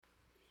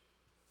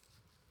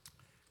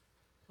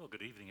Well,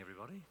 good evening,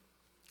 everybody.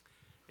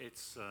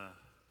 It's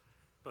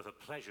both a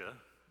pleasure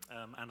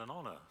and an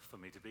honor for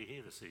me to be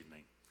here this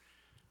evening.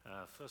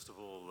 First of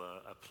all,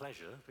 a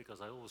pleasure, because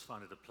I always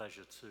find it a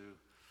pleasure to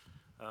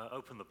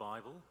open the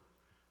Bible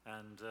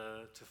and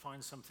to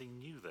find something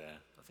new there.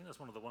 I think that's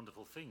one of the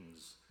wonderful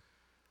things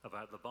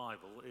about the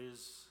Bible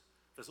is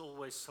there's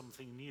always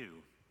something new,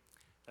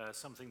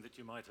 something that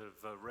you might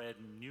have read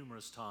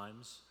numerous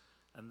times,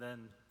 and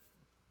then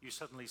you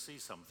suddenly see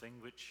something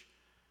which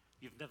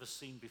you've never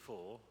seen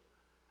before,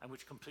 and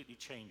which completely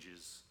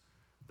changes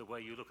the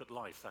way you look at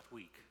life that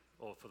week,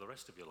 or for the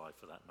rest of your life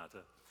for that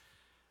matter.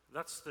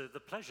 That's the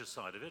pleasure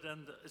side of it,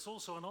 and it's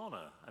also an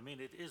honor. I mean,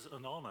 it is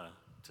an honor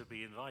to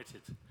be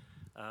invited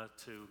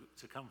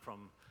to come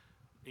from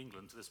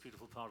England to this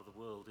beautiful part of the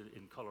world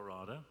in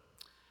Colorado.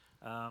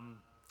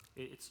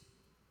 It's,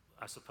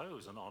 I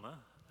suppose, an honor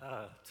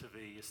to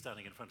be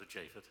standing in front of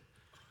Japhet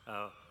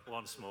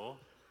once more.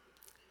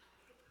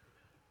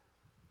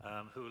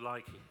 Who,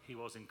 like he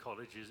was in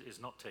college, is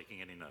not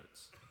taking any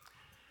notes.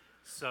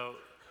 So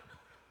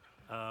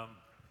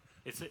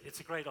it's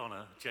a great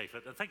honor,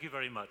 Japhet, and thank you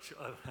very much,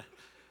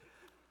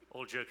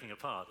 all joking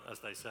apart, as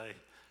they say,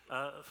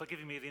 for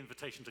giving me the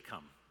invitation to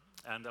come.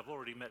 And I've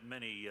already met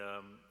many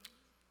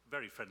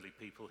very friendly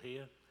people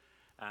here,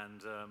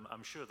 and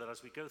I'm sure that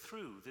as we go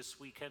through this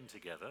weekend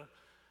together,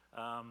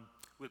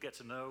 we'll get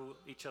to know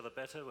each other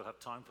better, we'll have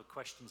time for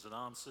questions and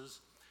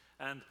answers,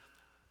 and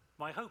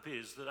my hope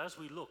is that as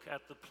we look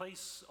at the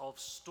place of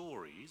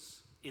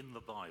stories in the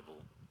Bible,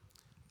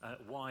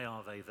 why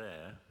are they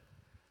there?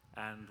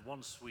 And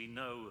once we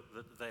know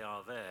that they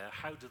are there,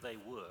 how do they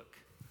work?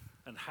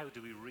 And how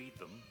do we read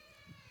them?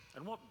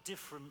 And what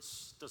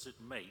difference does it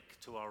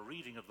make to our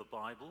reading of the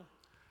Bible,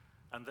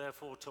 and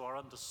therefore to our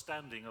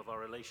understanding of our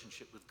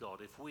relationship with God,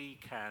 if we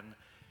can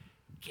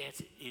get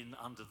in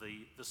under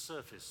the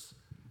surface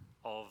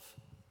of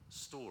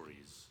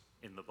stories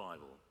in the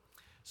Bible?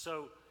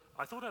 So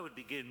I thought I would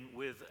begin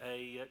with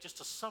just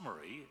a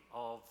summary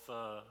of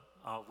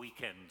our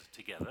weekend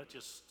together,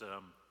 just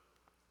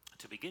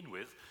to begin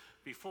with,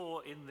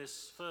 before in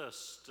this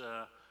first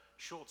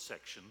short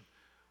section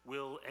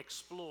we'll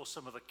explore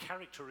some of the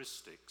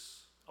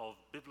characteristics of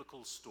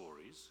biblical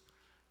stories,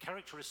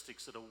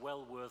 characteristics that are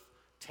well worth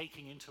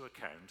taking into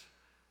account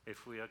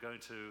if we are going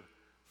to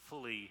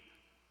fully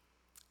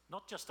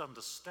not just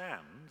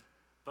understand,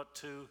 but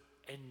to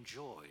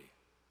enjoy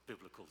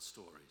biblical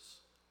stories.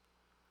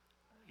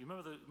 You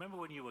remember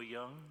when you were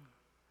young?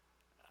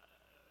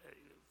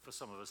 For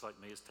some of us like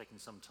me, it's taking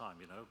some time,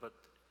 but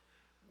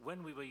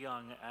when we were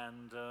young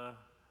and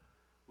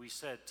we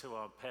said to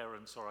our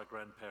parents or our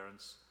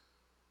grandparents,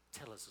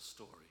 tell us a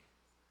story,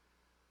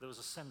 there was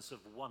a sense of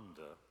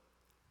wonder,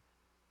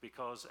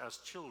 because as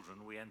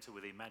children we enter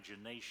with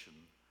imagination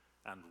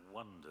and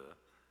wonder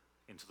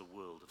into the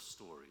world of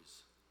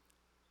stories.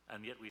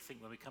 And yet we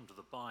think when we come to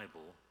the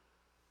Bible,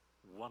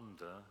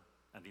 wonder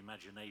and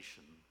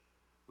imagination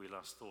we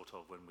last thought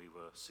of when we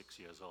were 6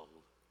 years old.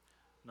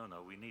 No,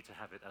 we need to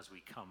have it as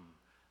we come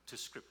to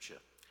Scripture.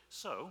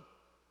 So,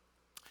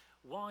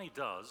 why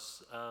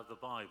does the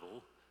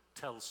Bible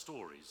tell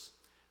stories?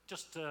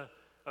 Just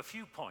a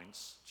few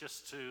points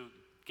just to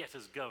get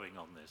us going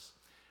on this.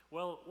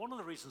 Well, one of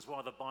the reasons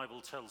why the Bible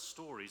tells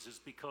stories is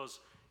because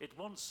it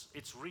wants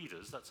its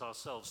readers, that's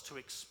ourselves, to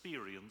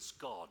experience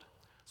God.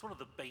 It's one of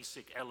the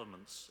basic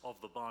elements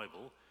of the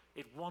Bible.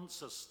 It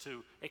wants us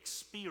to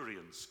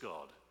experience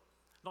God.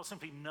 Not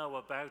simply know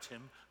about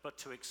him, but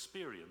to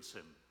experience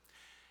him.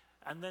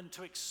 And then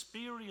to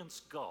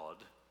experience God,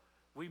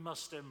 we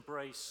must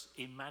embrace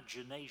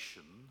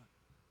imagination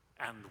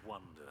and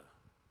wonder.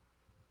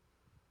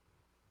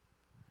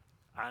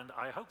 And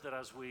I hope that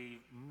as we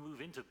move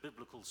into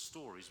biblical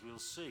stories, we'll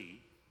see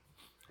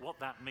what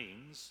that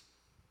means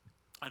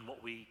and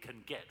what we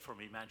can get from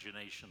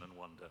imagination and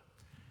wonder.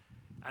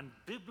 And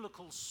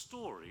biblical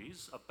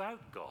stories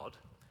about God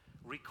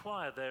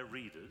require their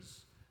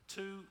readers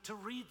to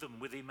read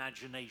them with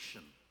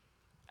imagination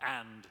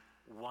and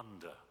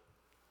wonder.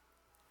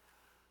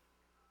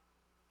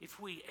 If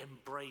we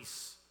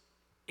embrace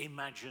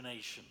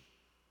imagination,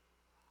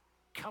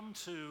 come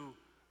to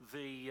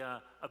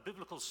a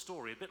biblical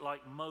story, a bit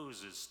like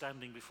Moses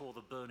standing before the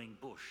burning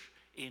bush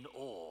in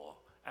awe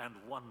and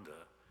wonder,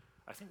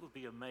 I think we'll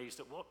be amazed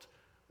at what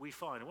we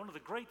find. And one of the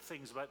great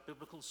things about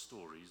biblical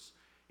stories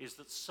is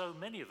that so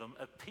many of them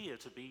appear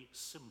to be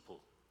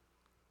simple.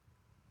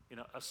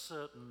 A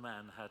certain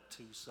man had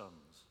 2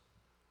 sons,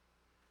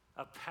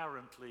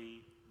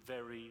 apparently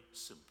very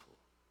simple,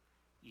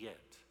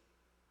 yet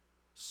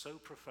so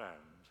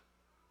profound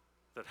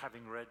that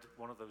having read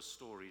one of those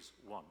stories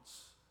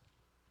once,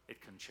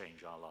 it can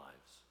change our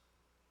lives.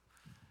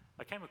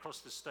 I came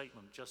across this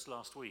statement just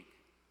last week,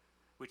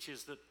 which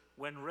is that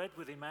when read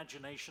with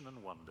imagination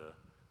and wonder,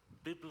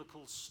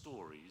 biblical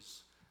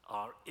stories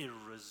are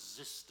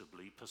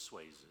irresistibly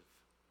persuasive.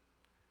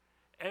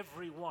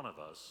 Every one of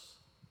us,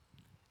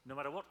 no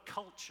matter what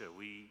culture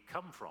we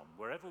come from,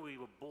 wherever we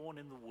were born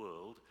in the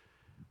world,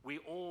 we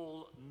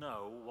all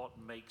know what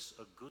makes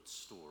a good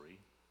story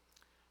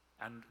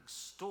And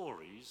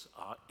stories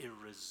are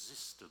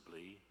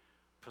irresistibly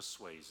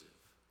persuasive.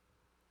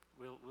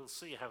 We'll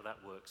see how that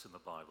works in the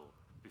Bible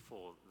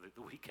before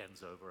the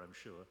weekend's over, I'm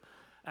sure.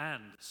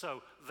 And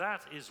so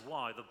that is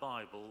why the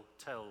Bible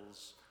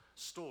tells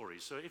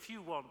stories. So if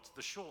you want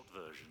the short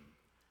version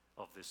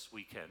of this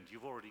weekend,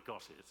 you've already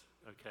got it,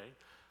 okay?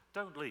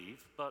 Don't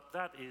leave, but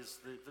that is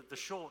the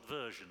short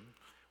version,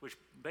 which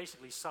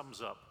basically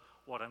sums up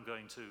what I'm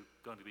going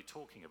to be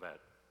talking about.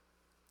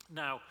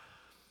 Now,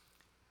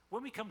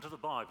 when we come to the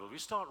Bible, we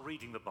start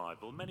reading the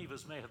Bible. Many of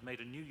us may have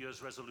made a New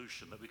Year's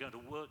resolution that we're going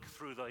to work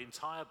through the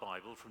entire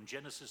Bible from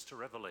Genesis to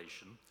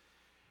Revelation.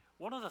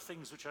 One of the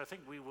things which I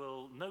think we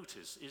will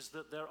notice is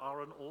that there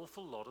are an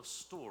awful lot of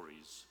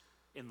stories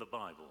in the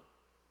Bible.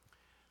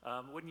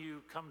 When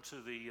you come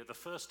to the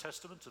First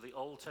Testament, to the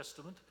Old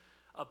Testament,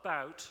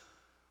 about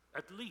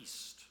at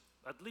least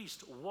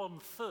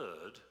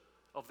 1/3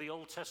 of the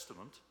Old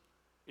Testament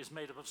is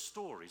made up of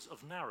stories,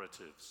 of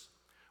narratives.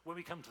 When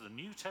we come to the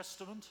New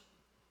Testament,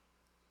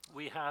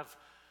 we have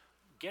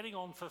getting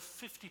on for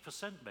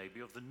 50%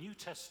 maybe of the New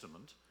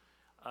Testament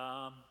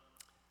are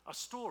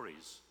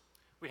stories.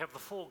 We have the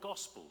 4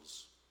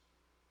 Gospels,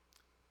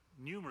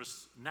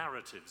 numerous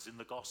narratives in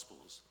the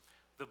Gospels.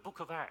 The book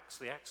of Acts,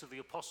 the Acts of the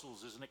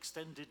Apostles, is an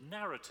extended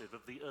narrative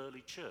of the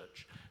early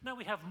church. Now,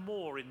 we have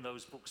more in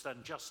those books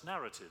than just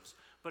narratives,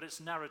 but it's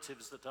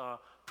narratives that are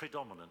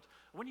predominant.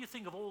 When you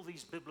think of all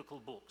these biblical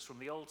books from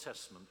the Old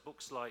Testament,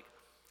 books like,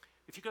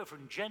 if you go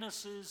from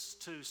Genesis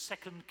to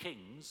 2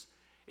 Kings,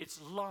 it's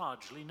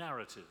largely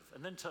narrative.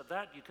 And then to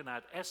that you can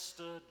add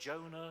Esther,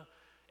 Jonah,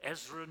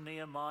 Ezra,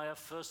 Nehemiah,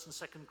 1st and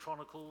 2nd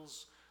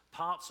Chronicles,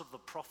 parts of the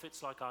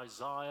prophets like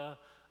Isaiah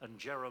and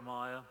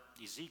Jeremiah,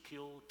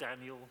 Ezekiel,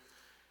 Daniel.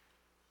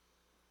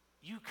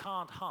 You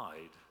can't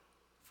hide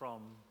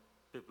from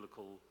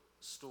biblical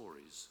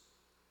stories.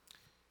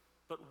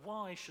 But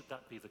why should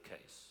that be the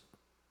case?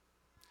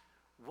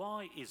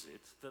 Why is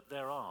it that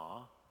there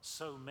are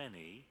so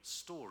many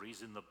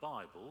stories in the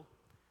Bible?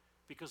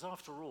 Because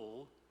after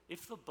all,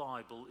 if the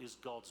Bible is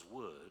God's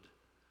word,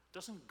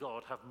 doesn't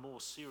God have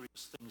more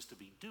serious things to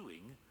be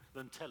doing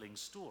than telling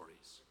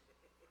stories?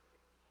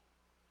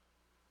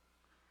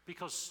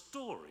 Because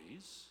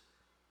stories,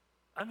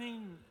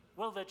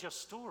 they're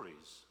just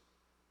stories.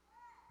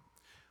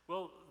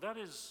 Well, that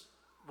is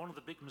one of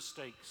the big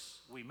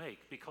mistakes we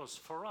make, because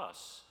for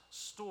us,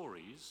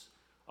 stories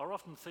are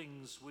often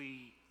things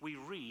we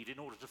read in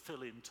order to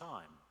fill in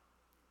time.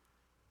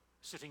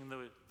 Sitting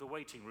in the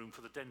waiting room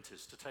for the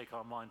dentist to take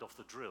our mind off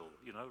the drill,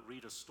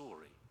 read a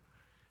story.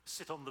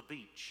 Sit on the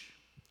beach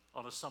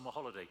on a summer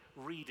holiday,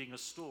 reading a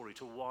story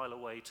to while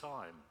away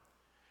time.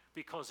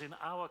 Because in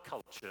our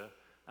culture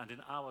and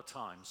in our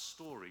time,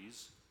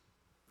 stories,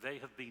 they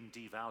have been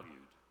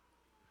devalued.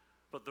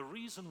 But the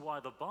reason why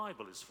the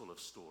Bible is full of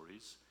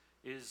stories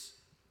is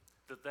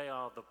that they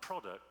are the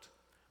product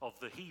of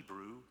the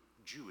Hebrew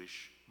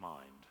Jewish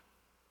mind.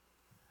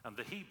 And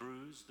the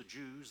Hebrews, the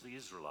Jews, the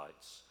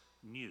Israelites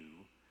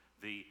knew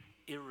the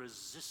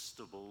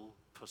irresistible,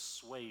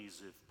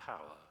 persuasive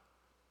power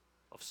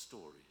of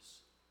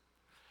stories.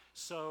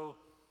 So,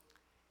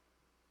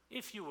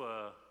 if you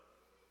were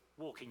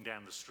walking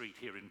down the street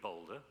here in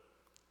Boulder,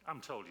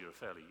 I'm told you're a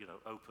fairly,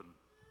 open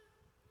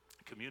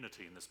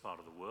community in this part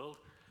of the world.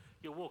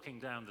 You're walking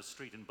down the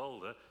street in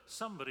Boulder,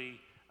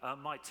 somebody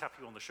might tap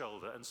you on the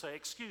shoulder and say,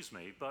 "Excuse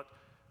me, but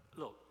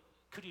look,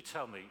 could you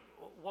tell me,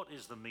 what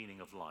is the meaning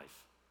of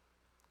life?"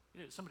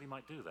 Somebody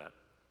might do that.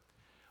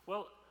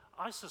 Well,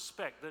 I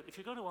suspect that if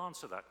you're going to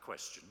answer that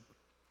question,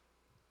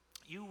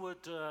 you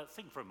would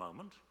think for a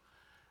moment,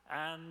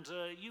 and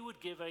you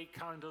would give a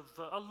kind of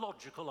a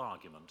logical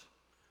argument,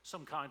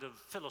 some kind of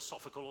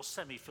philosophical or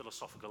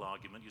semi-philosophical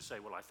argument. You say,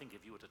 well, I think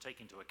if you were to take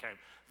into account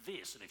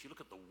this, and if you look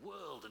at the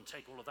world and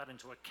take all of that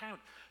into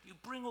account, you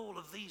bring all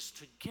of these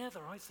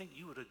together, I think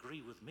you would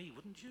agree with me,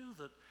 wouldn't you,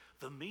 that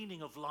the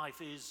meaning of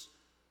life is,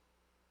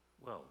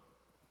 well,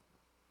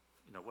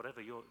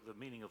 whatever the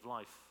meaning of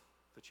life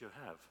that you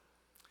have.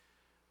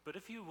 But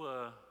if you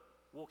were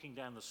walking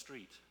down the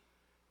street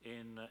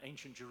in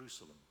ancient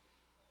Jerusalem,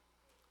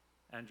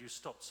 and you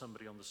stopped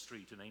somebody on the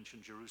street in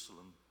ancient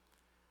Jerusalem,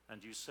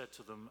 and you said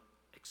to them,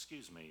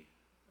 "Excuse me,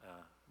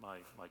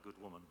 my good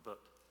woman,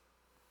 but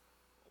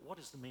what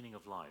is the meaning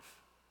of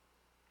life?"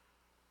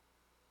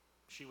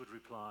 She would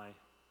reply,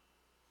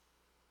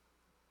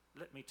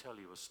 "Let me tell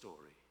you a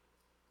story."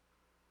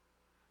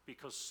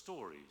 Because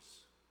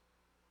stories,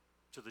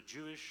 to the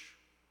Jewish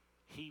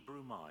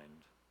Hebrew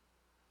mind,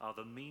 are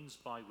the means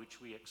by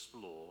which we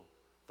explore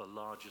the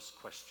largest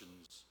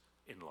questions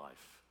in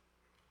life.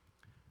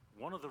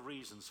 One of the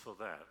reasons for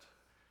that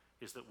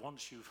is that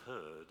once you've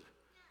heard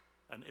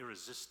an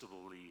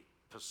irresistibly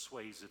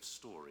persuasive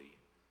story,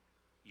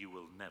 you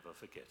will never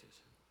forget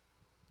it.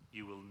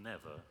 You will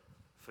never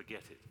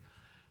forget it.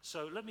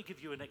 So let me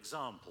give you an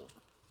example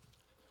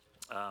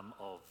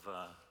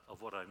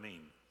of what I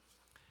mean.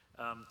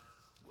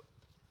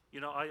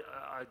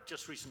 I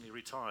just recently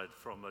retired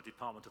from a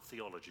Department of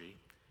Theology,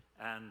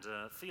 and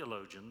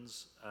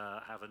theologians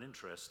have an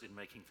interest in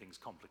making things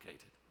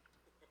complicated.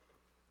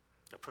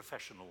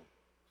 professional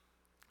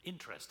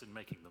interest in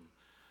making them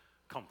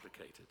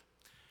complicated.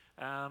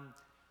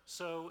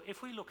 So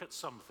if we look at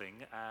something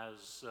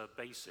as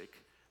basic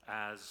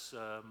as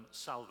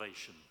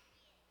salvation,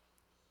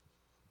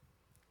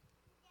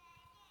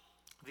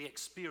 the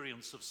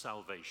experience of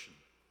salvation,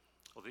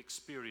 or the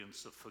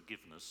experience of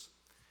forgiveness,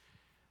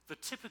 the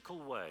typical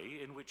way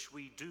in which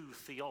we do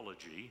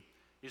theology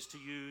is to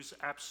use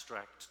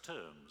abstract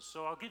terms.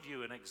 So I'll give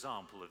you an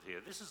example of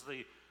here. This is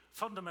the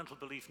fundamental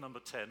belief number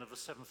 10 of the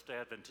Seventh-day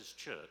Adventist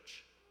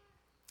Church.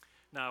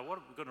 Now, what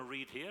we're going to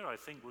read here, I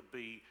think, would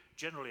be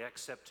generally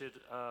accepted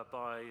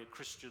by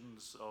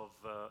Christians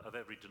of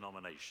every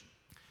denomination.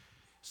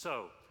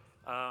 So,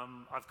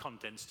 I've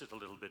condensed it a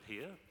little bit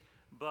here,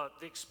 but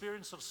the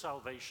experience of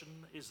salvation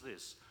is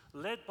this.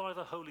 Led by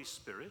the Holy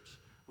Spirit,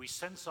 we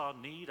sense our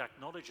need,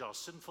 acknowledge our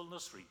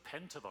sinfulness,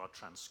 repent of our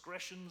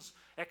transgressions,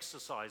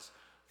 exercise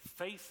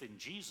faith in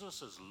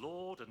Jesus as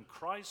Lord and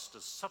Christ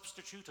as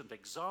substitute and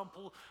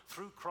example.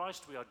 Through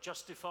Christ we are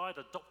justified,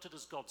 adopted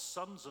as God's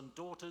sons and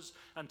daughters,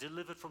 and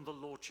delivered from the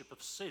lordship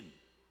of sin.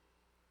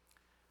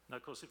 Now,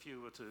 of course, if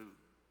you were to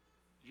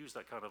use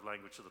that kind of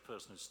language to the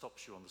person who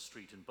stops you on the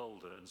street in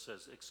Boulder and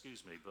says,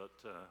 excuse me, but,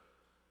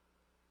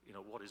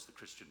 what is the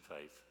Christian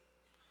faith?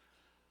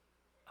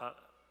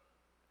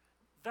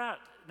 Now,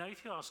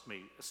 if you ask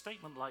me, a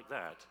statement like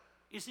that,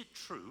 is it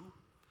true?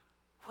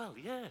 Well,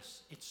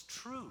 yes, it's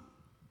true.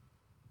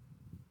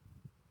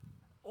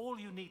 All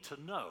you need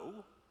to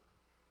know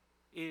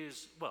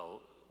is,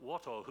 well,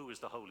 what or who is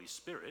the Holy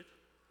Spirit?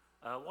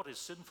 What is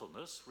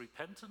sinfulness?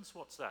 Repentance,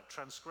 what's that?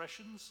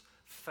 Transgressions,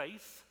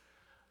 faith,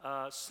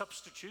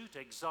 substitute,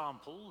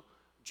 example,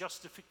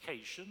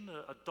 justification,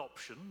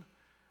 adoption,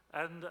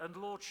 and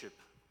lordship.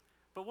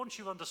 But once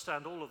you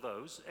understand all of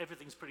those,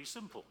 everything's pretty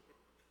simple.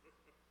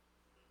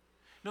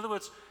 In other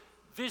words,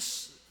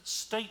 this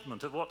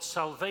statement of what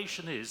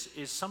salvation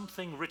is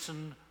something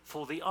written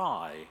for the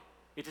eye.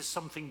 It is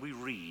something we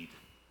read.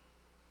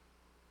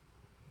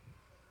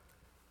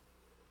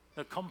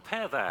 Now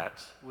compare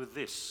that with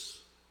this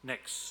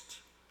next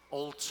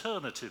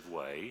alternative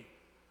way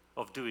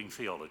of doing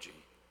theology.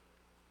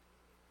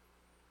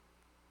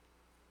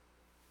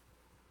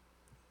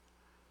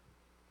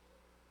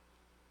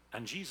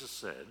 And Jesus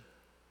said,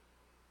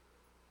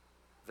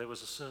 there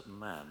was a certain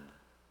man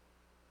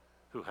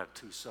who had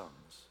 2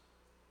 sons.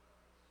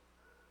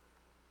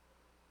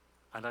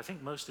 And I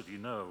think most of you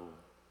know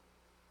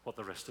what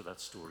the rest of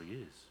that story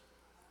is.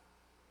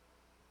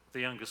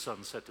 The younger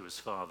son said to his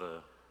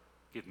father,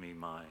 give me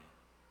my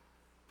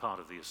part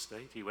of the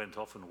estate. He went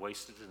off and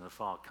wasted it in a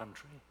far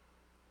country.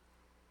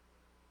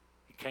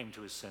 He came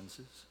to his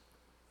senses.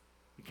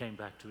 He came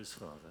back to his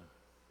father.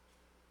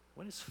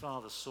 When his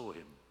father saw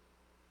him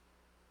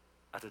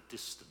at a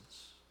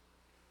distance,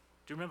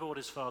 do you remember what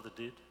his father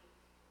did?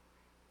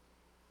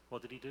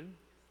 What did he do?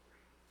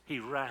 He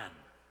ran.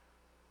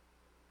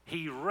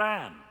 He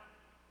ran,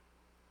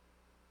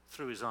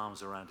 threw his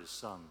arms around his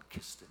son,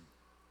 kissed him.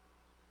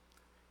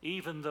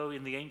 Even though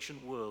in the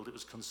ancient world it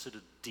was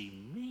considered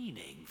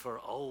demeaning for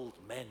old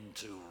men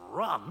to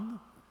run,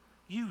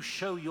 you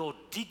show your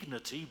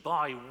dignity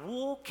by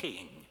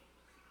walking.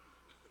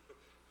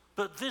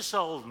 But this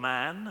old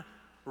man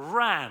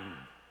ran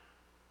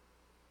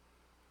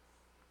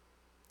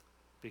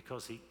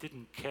because he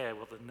didn't care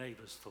what the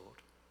neighbors thought.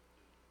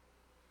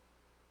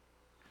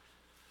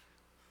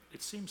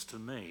 It seems to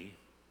me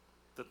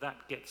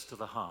that gets to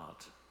the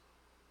heart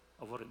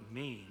of what it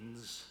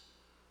means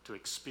to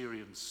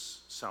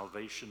experience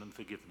salvation and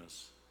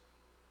forgiveness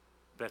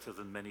better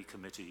than many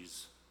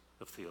committees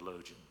of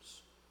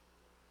theologians.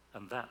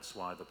 And that's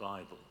why the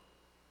Bible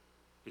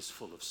is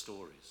full of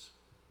stories.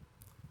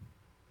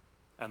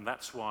 And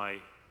that's why,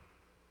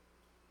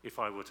 if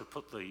I were to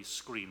put the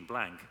screen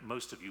blank,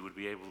 most of you would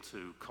be able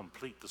to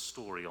complete the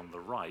story on the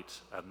right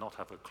and not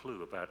have a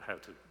clue about how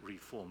to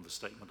reform the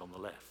statement on the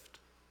left.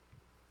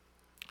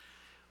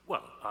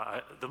 Well,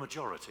 the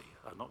majority.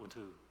 I'm not going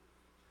to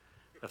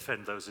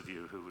offend those of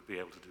you who would be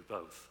able to do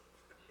both.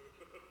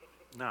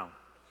 Now,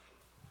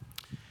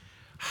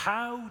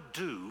 how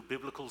do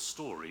biblical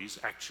stories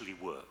actually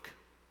work?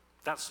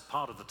 That's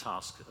part of the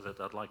task that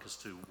I'd like us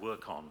to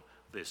work on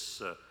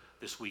this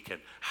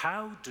weekend.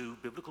 How do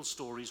biblical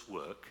stories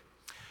work,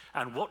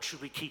 and what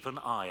should we keep an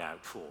eye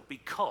out for?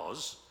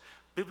 Because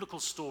biblical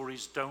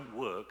stories don't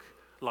work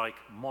like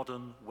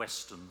modern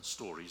Western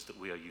stories that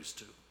we are used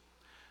to.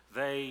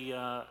 They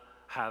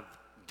have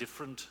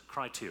different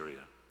criteria.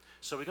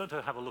 So we're going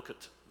to have a look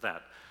at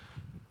that.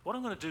 What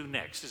I'm going to do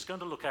next is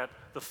going to look at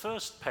the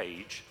first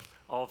page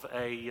of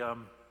a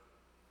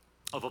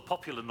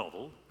popular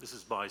novel. This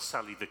is by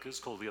Sally Vickers,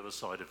 called The Other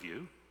Side of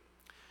You.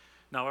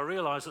 Now, I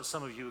realize that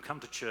some of you who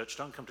come to church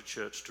don't come to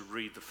church to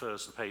read the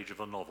first page of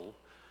a novel,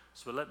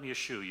 so let me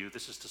assure you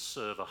this is to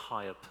serve a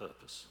higher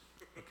purpose.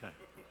 Okay.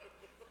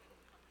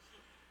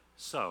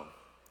 So,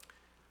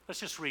 let's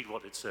just read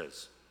what it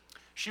says.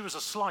 She was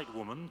a slight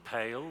woman,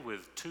 pale,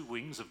 with 2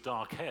 wings of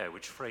dark hair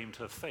which framed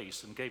her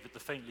face and gave it the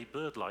faintly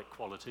bird-like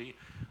quality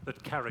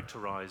that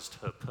characterized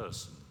her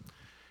person.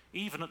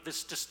 Even at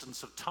this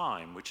distance of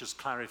time, which has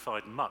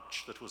clarified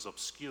much that was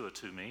obscure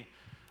to me,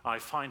 I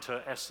find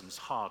her essence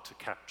hard to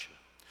capture.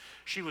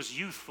 She was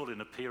youthful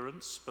in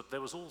appearance, but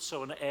there was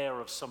also an air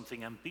of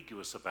something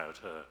ambiguous about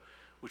her,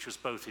 which was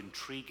both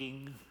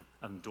intriguing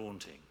and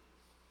daunting.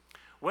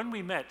 When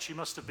we met, she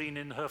must have been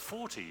in her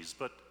 40s,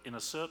 but in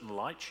a certain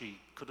light, she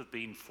could have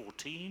been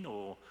 14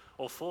 or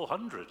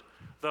 400.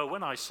 Though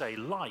when I say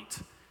light,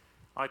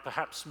 I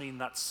perhaps mean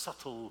that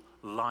subtle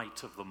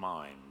light of the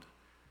mind,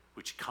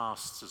 which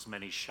casts as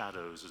many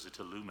shadows as it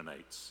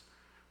illuminates,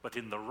 but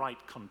in the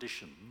right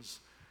conditions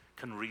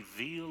can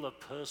reveal a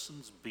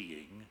person's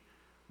being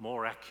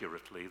more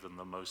accurately than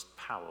the most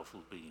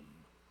powerful beam.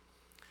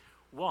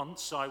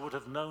 Once I would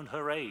have known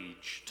her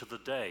age to the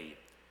day,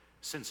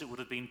 since it would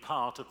have been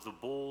part of the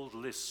bald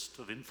list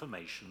of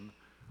information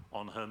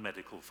on her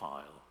medical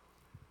file: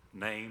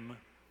 name,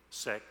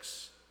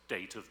 sex,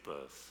 date of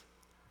birth.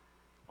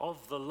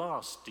 Of the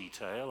last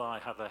detail, I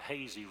have a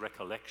hazy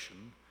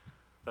recollection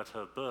that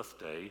her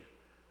birthday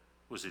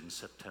was in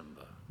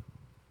September.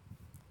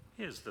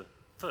 Here's the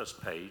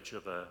first page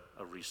of a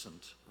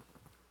recent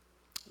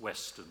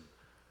Western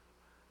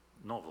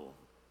novel.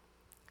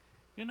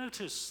 You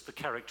notice the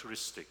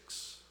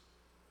characteristics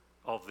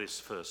of this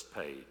first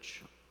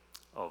page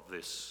of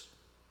this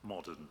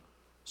modern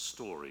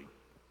story.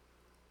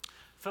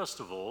 First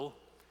of all,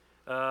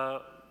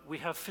 we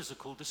have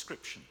physical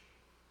description.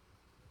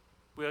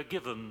 We are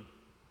given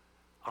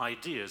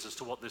ideas as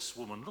to what this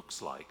woman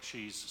looks like.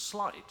 She's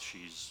slight,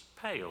 she's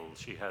pale,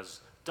 she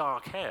has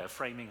dark hair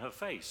framing her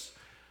face,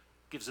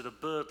 gives it a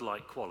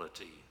bird-like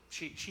quality.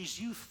 She's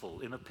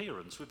youthful in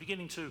appearance. We're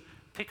beginning to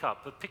pick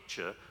up a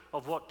picture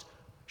of what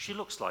she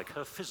looks like,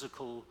 her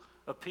physical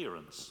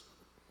appearance.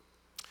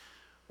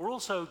 We're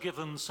also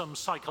given some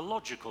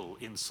psychological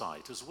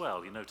insight as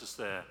well. You notice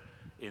there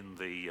in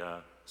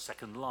the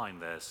second line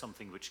there,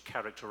 something which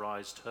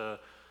characterized her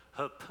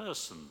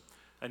person,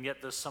 and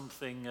yet there's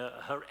something,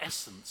 her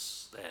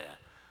essence there.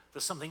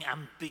 There's something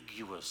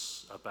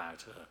ambiguous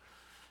about her.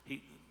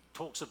 He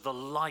talks of the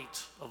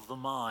light of the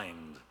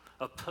mind,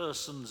 a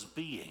person's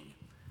being.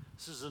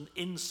 This is an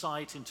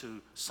insight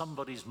into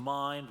somebody's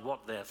mind,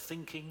 what they're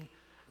thinking.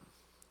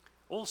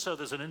 Also,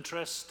 there's an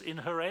interest in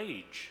her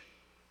age.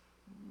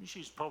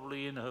 She's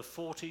probably in her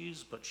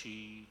 40s, but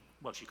she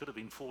could have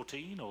been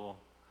 14 or,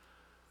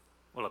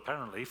 well,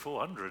 apparently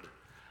 400.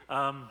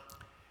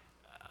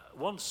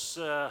 Once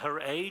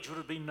her age would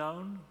have been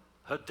known,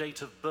 her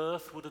date of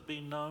birth would have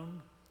been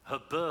known, her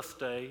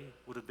birthday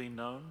would have been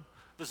known.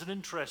 There's an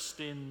interest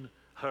in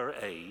her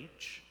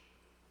age.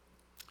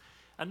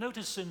 And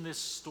notice in this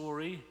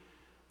story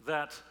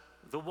that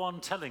the one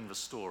telling the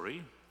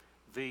story,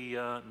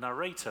 the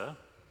narrator,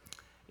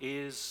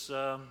 is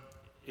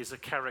a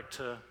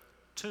character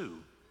too.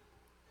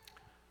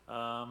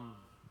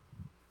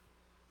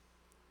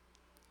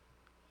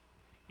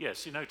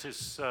 Yes, you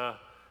notice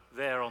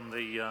there on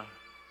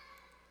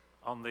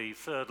the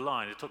third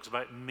line, it talks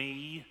about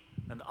me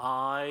and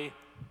I,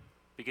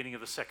 beginning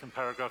of the second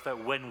paragraph there,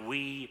 when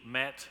we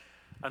met,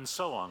 and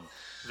so on.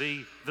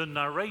 The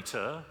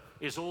narrator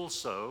is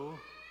also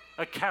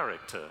a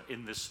character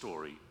in this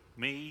story.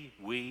 Me,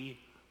 we,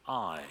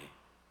 I.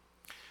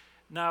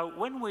 Now,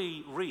 when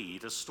we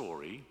read a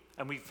story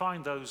and we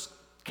find those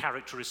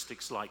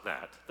characteristics like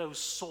that, those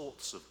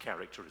sorts of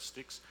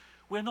characteristics,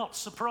 we're not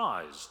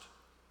surprised,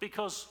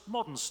 because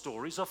modern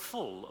stories are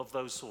full of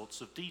those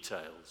sorts of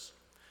details.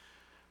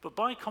 But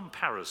by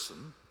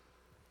comparison,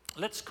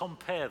 let's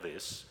compare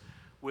this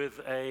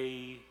with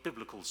a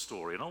biblical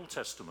story, an Old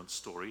Testament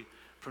story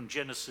from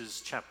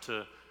Genesis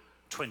chapter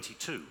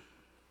 22. I'm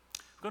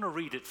going to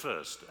read it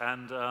first,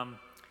 and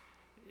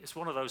it's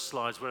one of those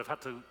slides where I've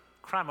had to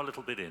cram a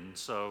little bit in,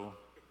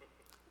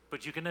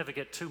 but you can never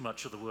get too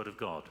much of the Word of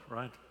God,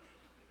 right?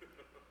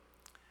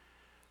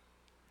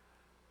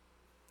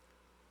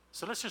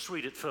 So let's just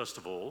read it first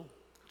of all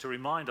to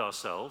remind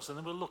ourselves, and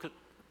then we'll look at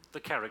the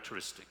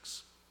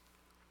characteristics.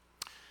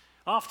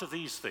 After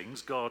these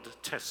things, God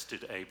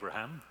tested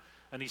Abraham,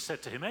 and he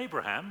said to him,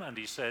 Abraham, and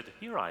he said,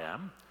 Here I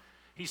am.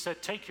 He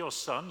said, Take your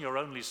son, your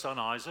only son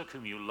Isaac,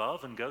 whom you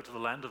love, and go to the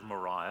land of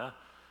Moriah,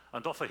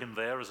 and offer him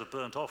there as a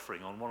burnt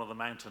offering on one of the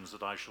mountains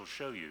that I shall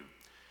show you.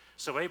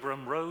 So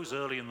Abram rose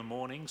early in the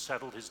morning,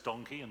 saddled his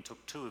donkey, and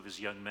took 2 of his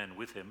young men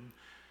with him,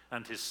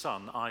 and his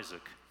son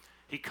Isaac.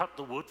 He cut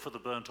the wood for the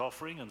burnt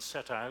offering and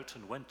set out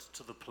and went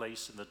to the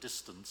place in the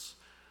distance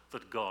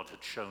that God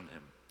had shown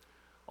him.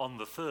 On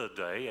the third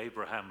day,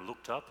 Abraham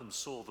looked up and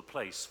saw the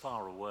place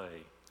far away.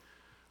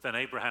 Then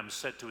Abraham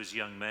said to his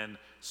young men,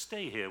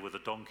 Stay here with the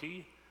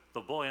donkey.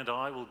 The boy and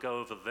I will go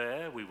over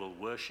there, we will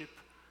worship,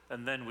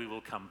 and then we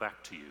will come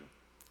back to you.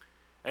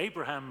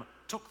 Abraham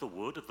took the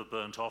wood of the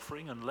burnt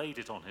offering and laid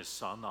it on his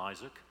son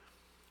Isaac,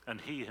 and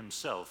he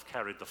himself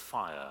carried the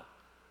fire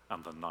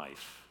and the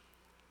knife.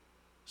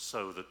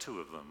 So the 2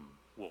 of them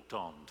walked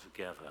on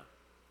together.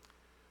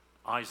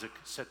 Isaac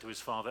said to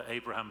his father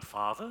Abraham,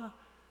 Father?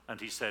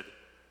 And he said,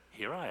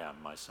 Here I am,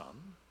 my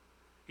son.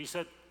 He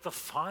said, The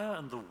fire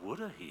and the wood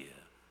are here,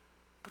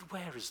 but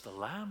where is the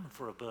lamb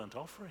for a burnt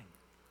offering?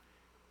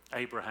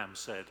 Abraham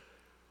said,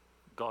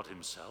 God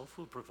himself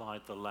will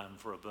provide the lamb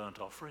for a burnt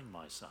offering,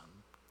 my son.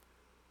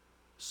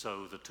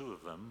 So the two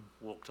of them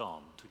walked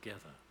on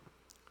together.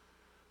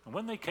 And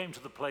when they came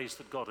to the place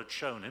that God had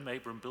shown him,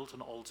 Abram built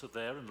an altar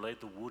there and laid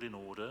the wood in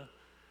order.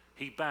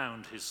 He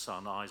bound his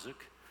son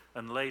Isaac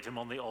and laid him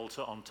on the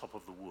altar on top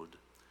of the wood.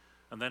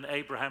 And then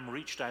Abraham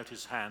reached out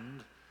his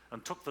hand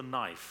and took the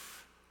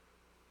knife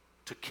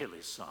to kill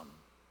his son.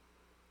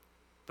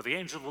 But the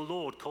angel of the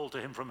Lord called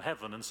to him from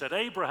heaven and said,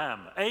 Abraham,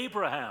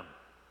 Abraham.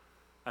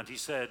 And he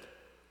said,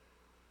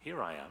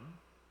 Here I am.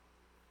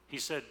 He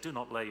said, Do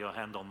not lay your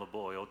hand on the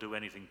boy or do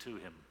anything to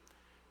him,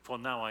 for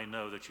now I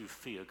know that you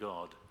fear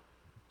God,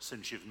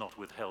 since you've not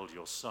withheld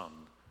your son,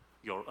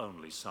 your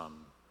only son,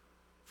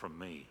 from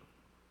me.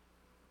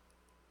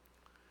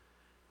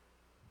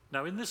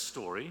 Now in this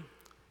story,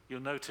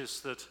 you'll notice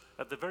that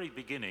at the very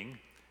beginning,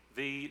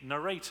 the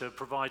narrator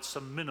provides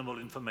some minimal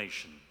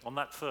information. On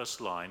that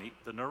first line,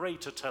 the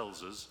narrator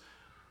tells us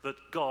that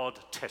God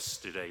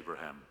tested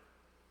Abraham.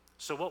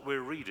 So what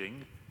we're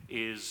reading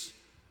is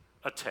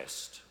a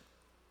test.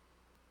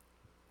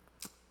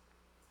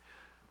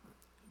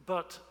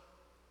 But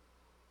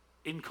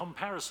in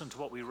comparison to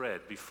what we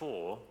read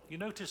before, you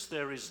notice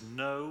there is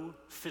no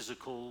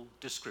physical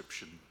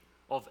description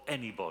of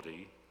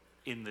anybody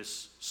in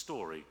this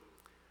story.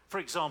 For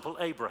example,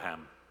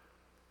 Abraham.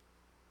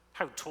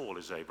 How tall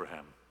is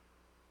Abraham?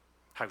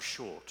 How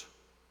short?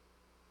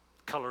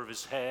 Color of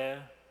his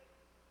hair?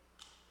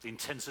 The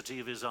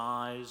intensity of his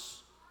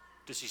eyes?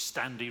 Does he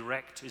stand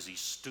erect? Is he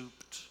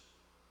stooped?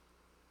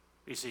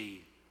 Is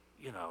he,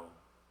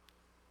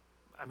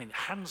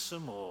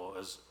 handsome or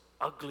as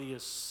ugly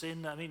as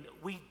sin?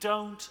 We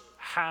don't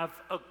have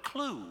a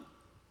clue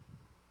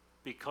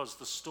because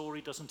the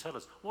story doesn't tell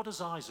us. What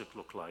does Isaac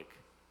look like?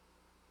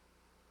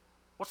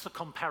 What's the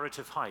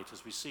comparative height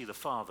as we see the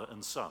father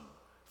and son?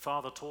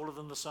 Father taller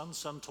than the son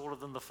taller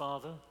than the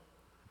father?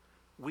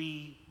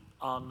 We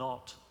are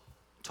not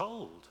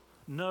told.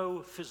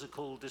 No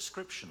physical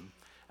description.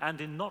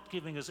 And in not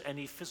giving us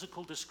any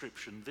physical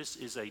description, this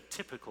is a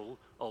typical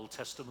Old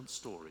Testament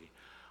story.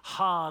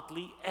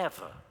 Hardly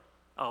ever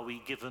are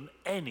we given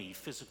any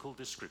physical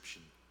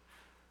description.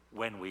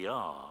 When we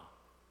are,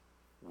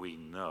 we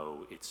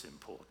know it's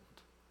important.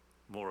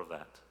 More of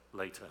that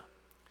later.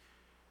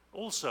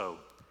 Also,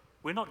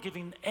 we're not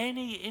given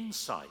any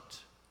insight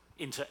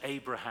into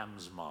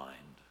Abraham's mind.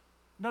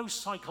 No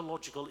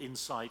psychological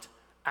insight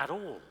at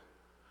all.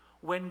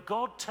 When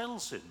God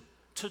tells him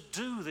to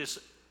do this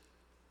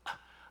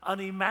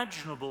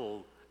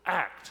unimaginable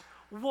act,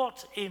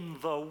 what in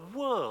the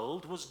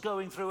world was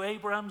going through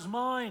Abraham's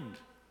mind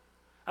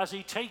as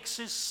he takes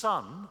his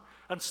son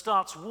and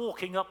starts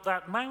walking up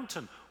that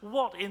mountain?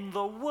 What in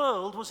the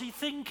world was he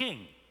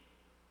thinking?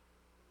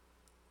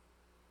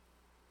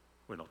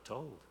 We're not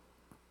told.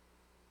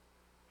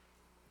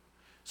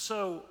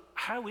 So,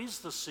 how is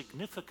the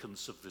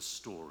significance of this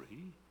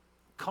story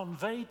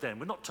conveyed then?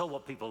 We're not told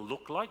what people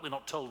look like, we're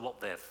not told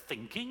what they're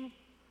thinking.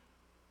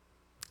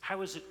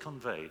 How is it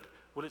conveyed?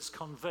 Well, it's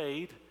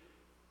conveyed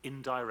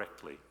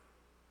indirectly.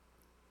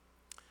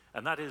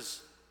 And that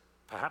is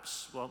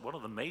perhaps one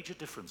of the major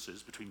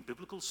differences between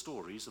biblical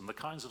stories and the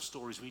kinds of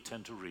stories we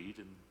tend to read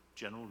in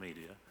general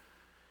media,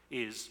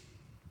 is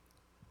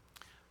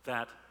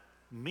that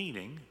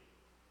meaning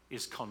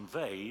is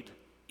conveyed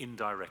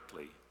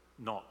indirectly,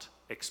 not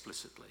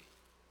explicitly.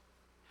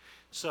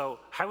 So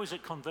how is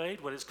it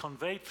conveyed? Well, it's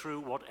conveyed through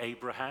what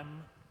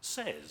Abraham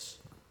says.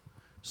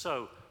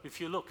 So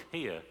if you look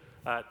here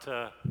at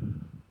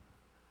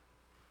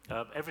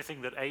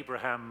everything that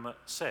Abraham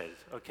said,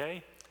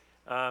 okay?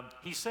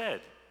 He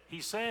said,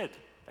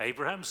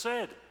 Abraham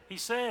said, he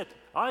said,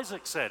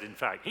 Isaac said, in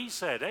fact, he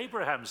said,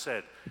 Abraham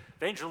said,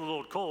 the angel of the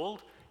Lord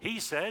called, he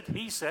said,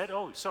 and said.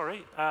 There's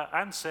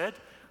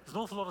an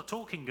awful lot of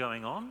talking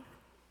going on.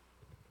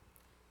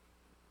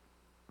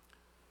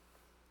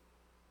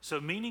 So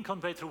meaning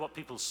conveyed through what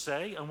people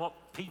say and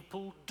what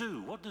people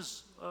do. What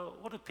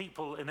do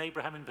people in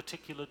Abraham in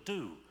particular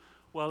do?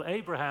 Well,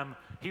 Abraham,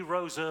 he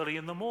rose early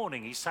in the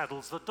morning, he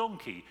saddles the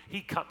donkey,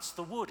 he cuts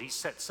the wood, he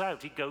sets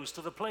out, he goes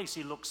to the place,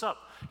 he looks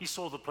up, he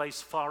saw the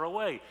place far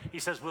away, he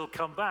says, we'll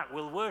come back,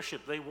 we'll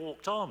worship, they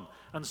walked on,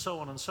 and so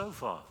on and so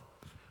forth.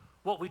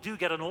 What we do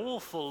get an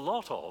awful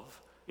lot of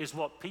is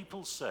what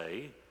people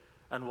say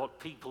and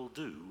what people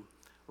do,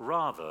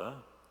 rather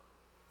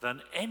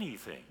than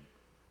anything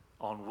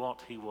on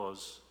what he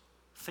was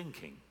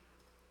thinking.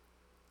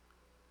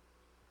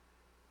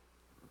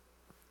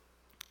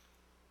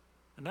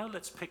 And now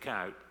let's pick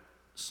out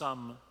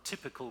some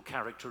typical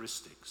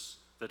characteristics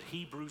that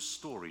Hebrew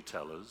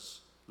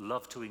storytellers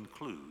love to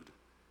include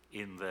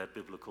in their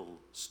biblical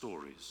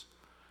stories.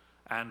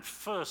 And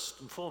first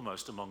and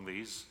foremost among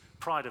these,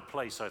 pride of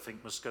place, I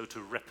think, must go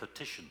to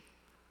repetition.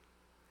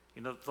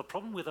 You know, the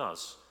problem with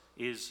us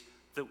is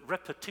that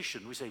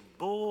repetition, we say,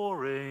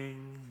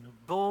 boring,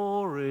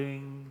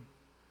 boring.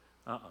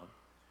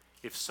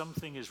 If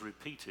something is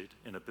repeated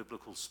in a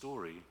biblical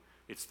story,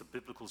 it's the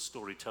biblical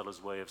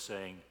storyteller's way of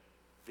saying,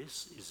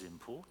 this is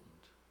important.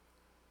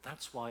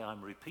 That's why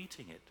I'm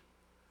repeating it.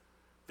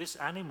 this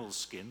animal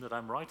skin that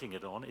I'm writing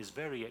it on is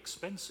very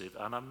expensive,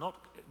 and I'm not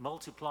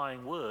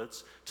multiplying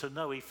words to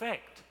no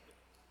effect.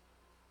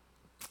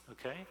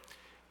 Okay?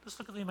 Let's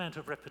look at the amount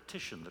of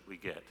repetition that we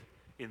get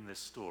in this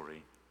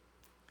story.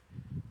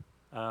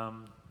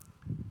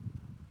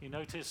 You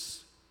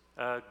notice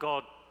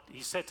God, he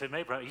said to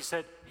Abraham, he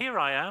said, "Here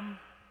I am."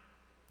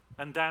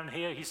 And down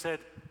here he said,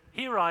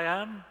 "Here I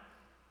am."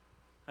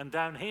 And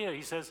down here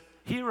he says,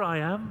 "Here I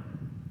am."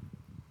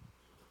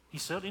 He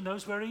certainly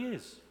knows where he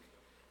is.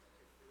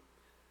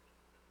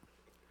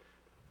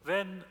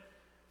 Then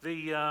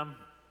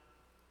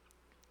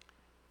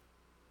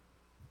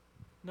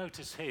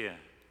notice here,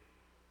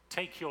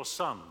 "Take your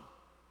son,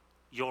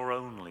 your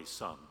only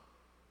son."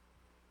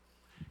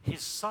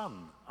 His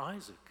son,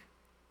 Isaac.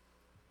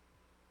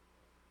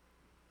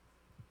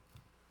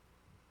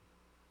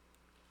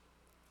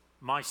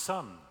 My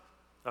son,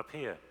 up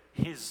here,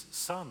 his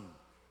son.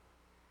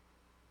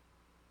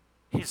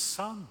 His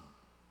son.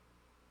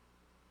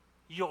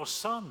 Your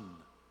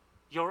son,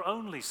 your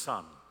only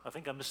son. I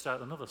think I missed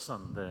out another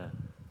son there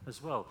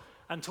as well.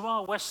 And to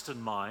our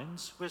Western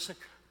minds, we're saying,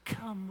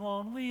 come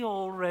on, we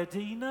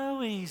already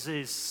know he's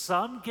his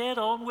son. Get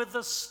on with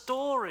the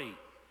story.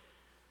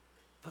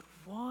 But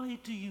why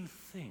do you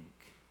think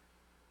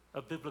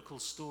a biblical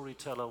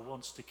storyteller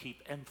wants to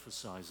keep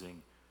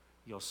emphasizing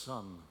your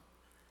son,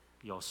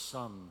 your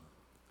son,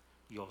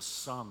 your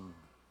son,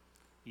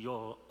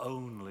 your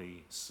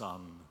only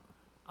son,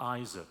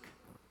 Isaac?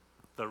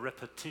 The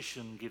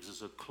repetition gives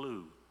us a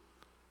clue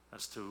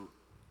as to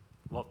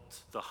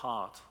what the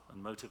heart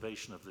and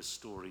motivation of this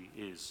story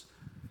is.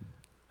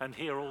 And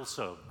here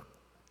also,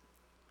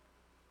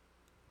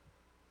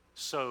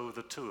 so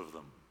the two of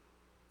them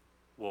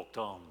walked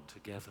on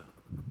together.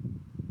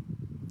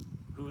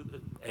 Who?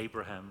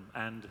 Abraham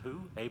and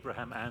who?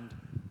 Abraham and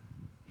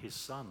his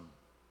son.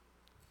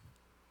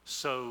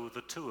 So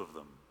the two of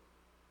them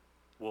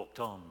walked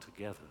on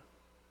together.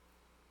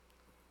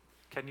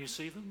 Can you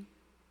see them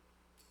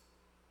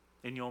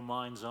in your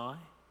mind's eye?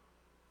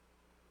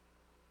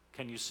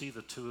 Can you see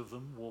the two of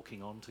them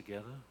walking on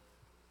together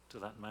to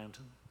that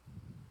mountain?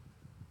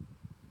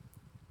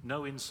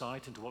 No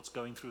insight into what's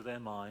going through their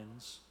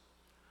minds,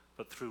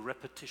 but through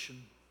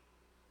repetition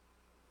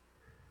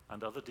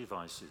and other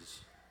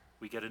devices,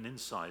 we get an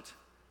insight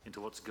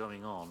into what's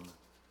going on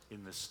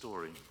in this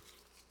story.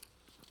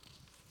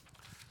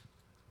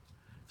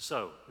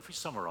 So, if we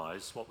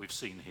summarize what we've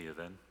seen here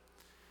then,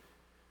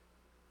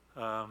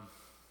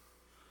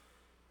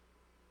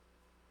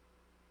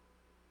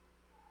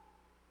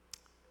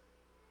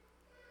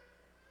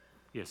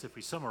 yes, if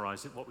we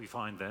summarize it, what we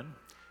find then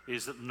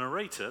is that the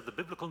narrator, the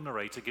biblical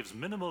narrator, gives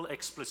minimal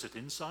explicit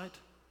insight.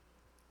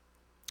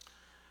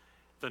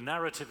 The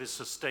narrative is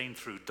sustained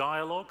through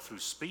dialogue, through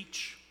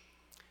speech,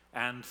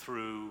 and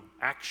through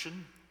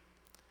action,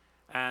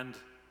 and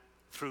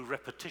through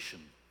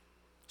repetition.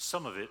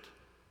 Some of it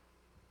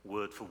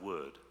word for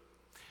word.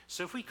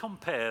 So if we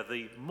compare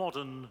the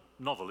modern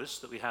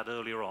novelist that we had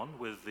earlier on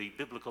with the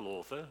biblical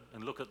author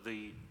and look at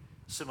the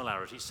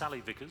similarity,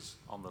 Sally Vickers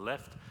on the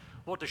left,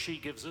 what does she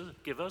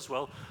give us?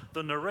 Well,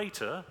 the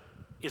narrator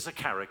is a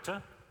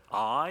character,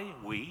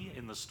 we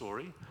in the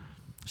story,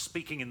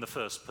 speaking in the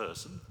first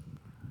person.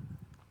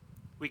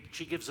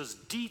 She gives us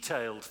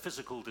detailed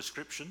physical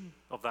description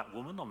of that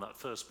woman on that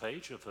first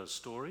page of her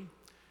story.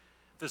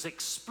 There's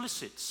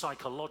explicit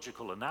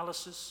psychological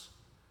analysis,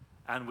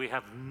 and we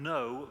have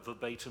no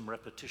verbatim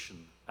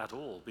repetition at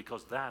all,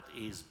 because that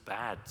is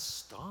bad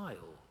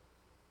style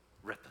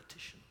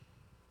repetition.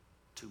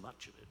 Too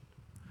much of it.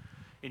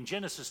 In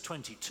Genesis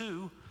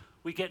 22,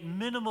 we get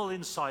minimal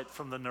insight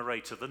from the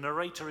narrator. The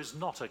narrator is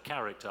not a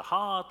character.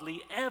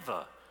 Hardly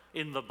ever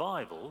in the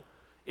Bible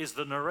is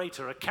the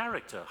narrator a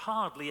character.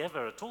 Hardly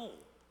ever at all.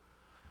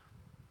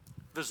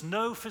 There's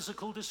no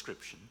physical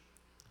description.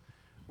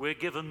 We're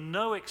given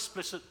no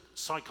explicit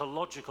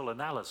psychological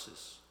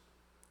analysis.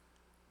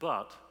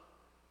 But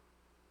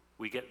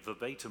we get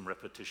verbatim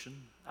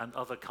repetition and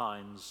other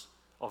kinds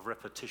of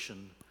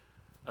repetition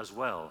as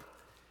well.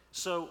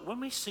 So when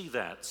we see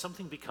that,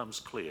 something becomes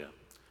clear.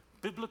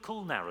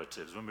 Biblical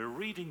narratives, when we're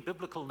reading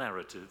biblical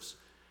narratives,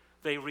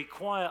 they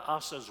require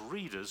us as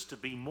readers to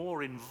be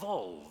more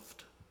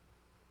involved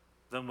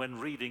than when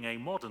reading a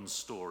modern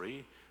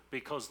story,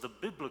 because the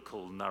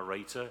biblical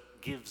narrator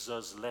gives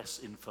us less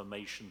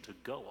information to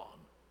go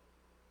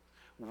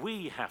on.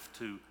 We have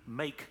to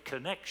make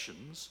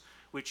connections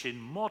which in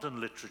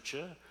modern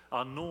literature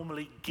are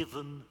normally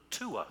given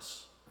to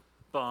us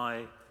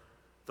by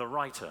the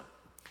writer.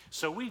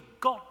 So we've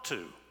got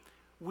to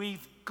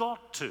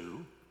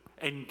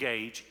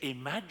engage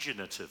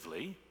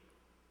imaginatively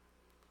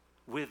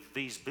with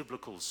these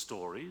biblical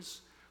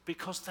stories,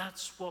 because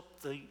that's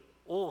what the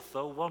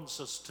author wants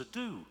us to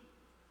do,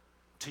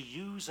 to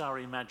use our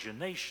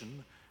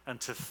imagination and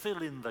to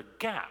fill in the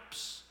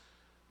gaps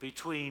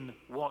between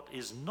what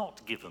is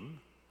not given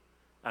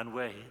and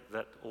where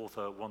that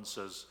author wants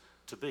us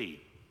to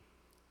be.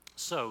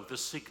 So the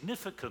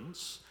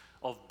significance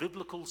of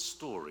biblical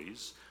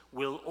stories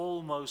will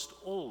almost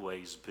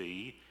always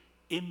be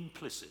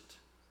implicit.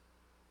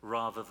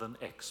 rather than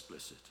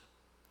explicit.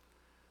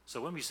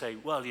 So when we say,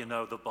 well, you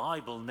know, the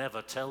Bible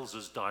never tells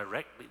us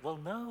directly, well,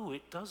 no,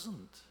 it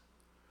doesn't.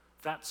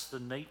 That's the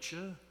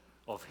nature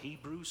of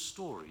Hebrew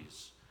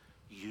stories.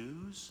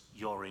 Use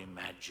your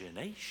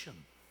imagination.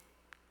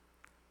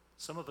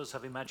 Some of us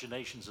have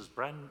imaginations as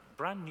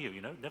brand new,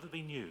 you know, never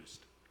been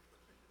used.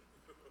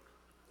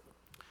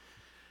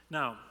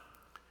 Now,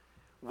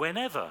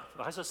 whenever,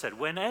 as I said,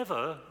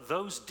 whenever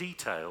those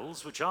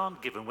details which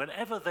aren't given,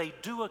 whenever they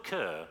do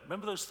occur,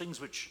 remember those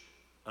things which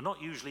are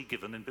not usually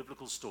given in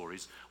biblical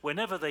stories,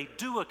 whenever they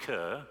do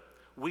occur,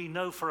 we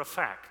know for a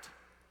fact.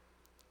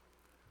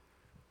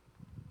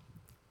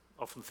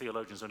 Often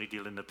theologians only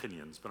deal in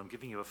opinions, but I'm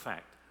giving you a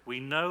fact. We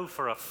know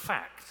for a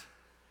fact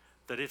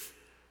that if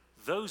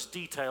those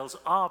details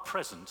are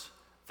present,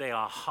 they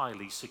are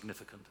highly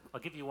significant.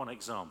 I'll give you one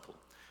example.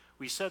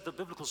 We said that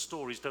biblical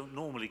stories don't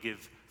normally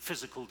give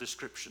physical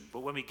description,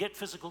 but when we get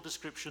physical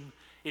description,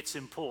 it's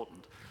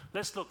important.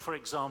 Let's look, for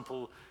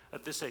example,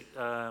 at this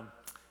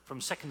from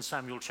 2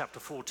 Samuel chapter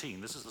 14.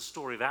 This is the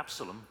story of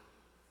Absalom.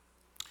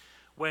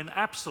 When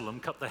Absalom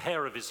cut the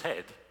hair of his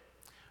head,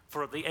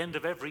 for at the end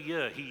of every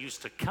year he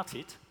used to cut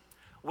it.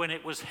 When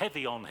it was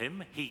heavy on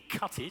him, he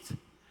cut it.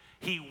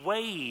 He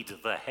weighed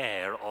the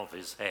hair of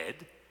his head,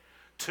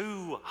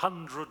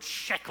 200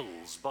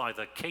 shekels by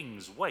the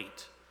king's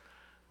weight.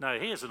 Now,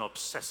 here's an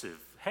obsessive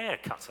hair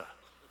cutter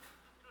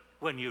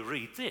when you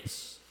read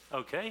this,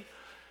 okay?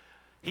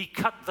 He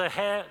cut the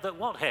hair,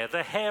 what hair?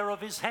 The hair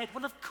of his head.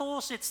 Well, of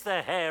course it's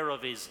the hair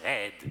of his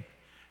head.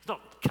 He's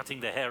not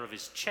cutting the hair of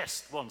his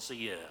chest once a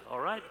year,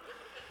 all right?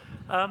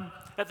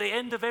 At the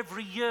end of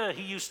every year,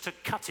 he used to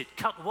cut it.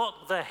 Cut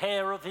what? The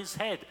hair of his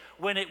head.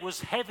 When it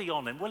was heavy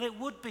on him. Well, it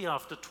would be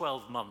after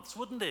 12 months,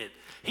 wouldn't it?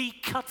 He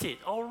cut it.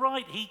 All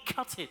right, he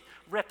cut it.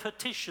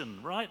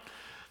 Repetition, right?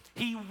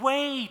 He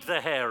weighed the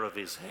hair of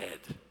his head.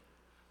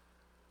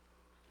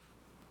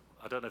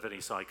 I don't know if any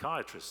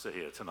psychiatrists are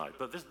here tonight,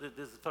 but this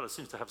fellow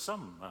seems to have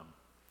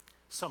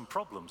some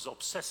problems,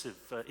 obsessive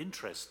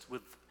interest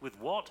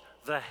with what?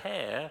 The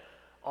hair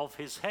of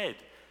his head.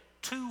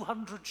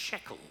 200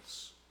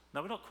 shekels.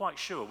 Now, we're not quite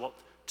sure what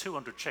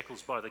 200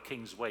 shekels by the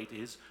king's weight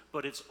is,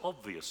 but it's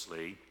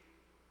obviously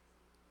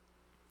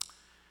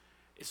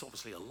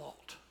a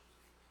lot.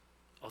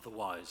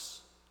 Otherwise,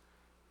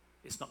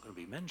 it's not going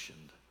to be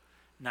mentioned.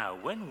 Now,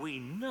 when we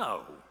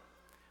know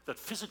that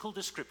physical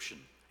description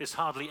is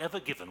hardly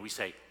ever given, we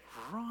say,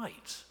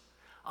 right,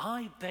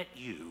 I bet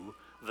you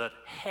that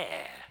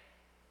hair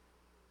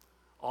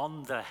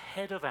on the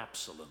head of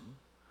Absalom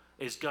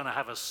is going to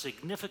have a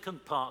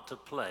significant part to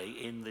play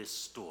in this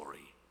story.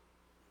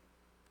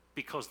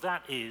 Because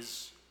that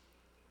is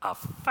a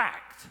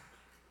fact,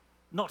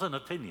 not an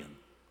opinion.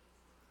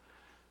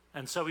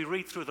 And so we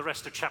read through the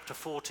rest of chapter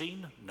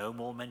 14, no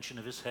more mention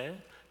of his hair.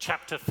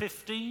 Chapter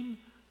 15,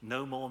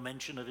 no more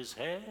mention of his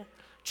hair.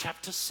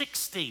 Chapter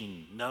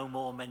 16, no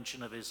more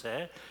mention of his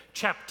hair.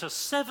 Chapter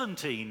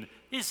 17,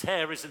 his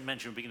hair isn't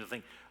mentioned. We begin to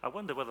think, I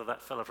wonder whether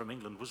that fellow from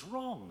England was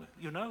wrong,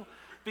 you know,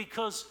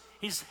 because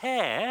his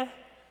hair,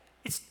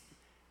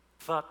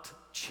 but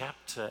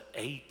chapter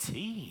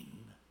 18,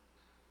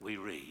 we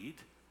read,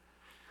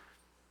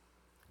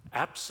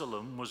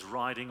 Absalom was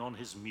riding on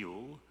his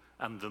mule,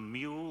 and the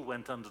mule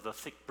went under the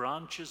thick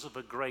branches of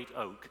a great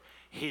oak.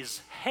 His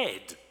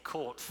head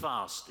caught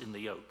fast in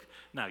the oak.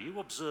 Now, you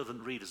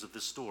observant readers of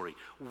this story,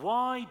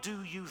 why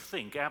do you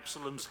think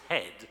Absalom's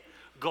head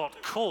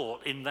got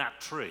caught in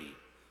that tree?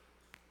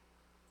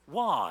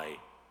 Why?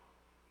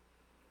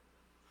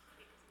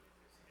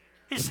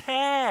 His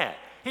hair!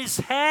 His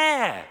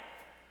hair!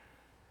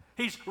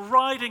 He's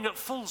riding at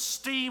full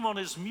steam on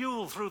his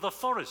mule through the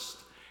forest.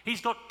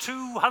 He's got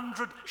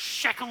 200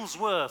 shekels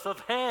worth of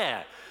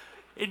hair,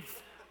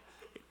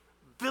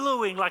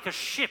 billowing like a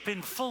ship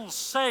in full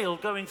sail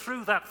going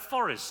through that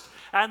forest,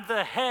 and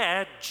the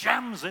hair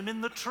jams him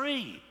in the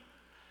tree.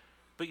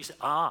 But you say,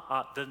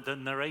 the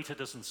narrator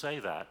doesn't say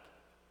that.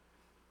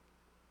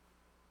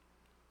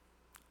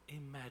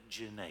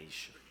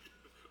 Imagination.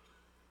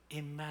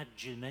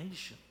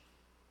 Imagination.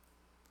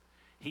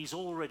 He's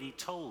already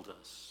told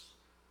us.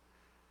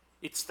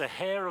 It's the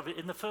hair of it,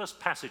 in the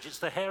first passage, it's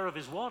the hair of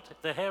his what?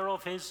 The hair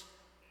of his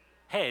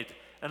head.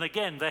 And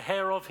again, the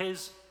hair of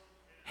his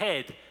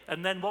head.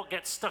 And then what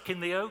gets stuck in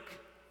the oak?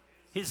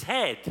 His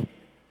head.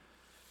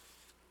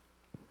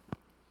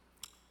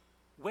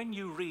 When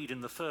you read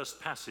in the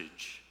first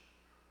passage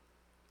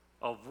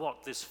of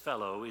what this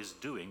fellow is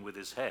doing with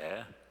his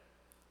hair,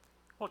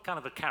 what kind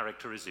of a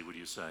character is he, would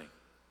you say?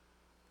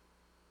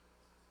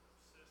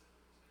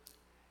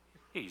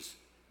 He's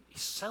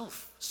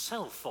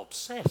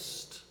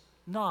self-obsessed.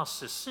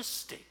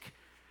 Narcissistic.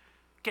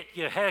 Get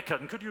your hair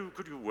cut, and could you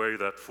weigh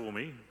that for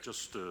me?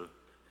 Just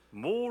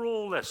more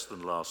or less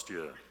than last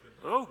year?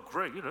 Oh,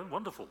 great,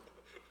 wonderful.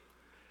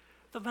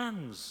 The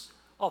man's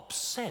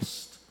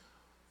obsessed.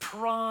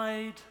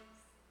 Pride.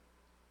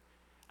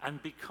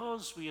 And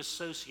because we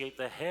associate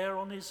the hair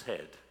on his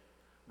head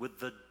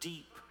with the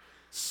deep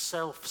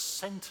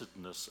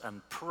self-centeredness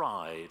and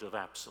pride of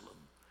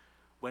Absalom,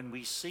 when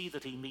we see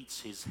that he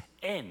meets his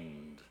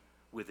end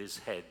with his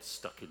head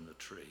stuck in the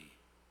tree.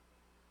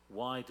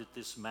 Why did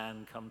this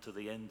man come to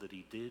the end that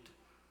he did?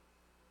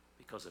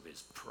 Because of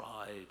his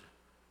pride,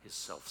 his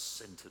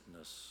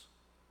self-centeredness.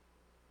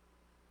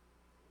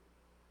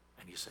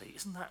 And you say,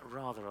 isn't that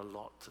rather a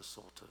lot to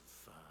sort of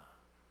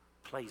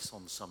place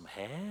on some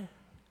hair?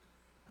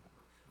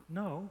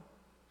 No.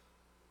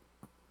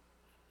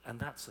 And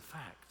that's a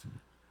fact,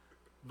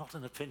 not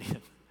an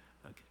opinion.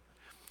 Okay.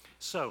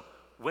 So,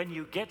 when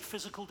you get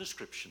physical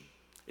description,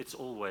 it's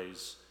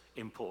always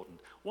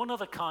important. One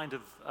other kind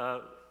of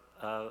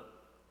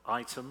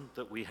item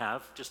that we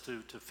have, just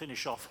to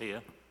finish off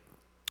here,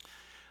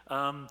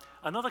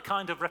 another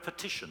kind of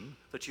repetition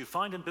that you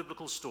find in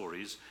biblical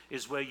stories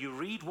is where you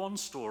read one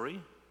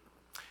story,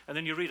 and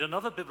then you read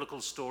another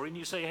biblical story, and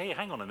you say, hey,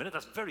 hang on a minute,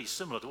 that's very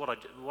similar to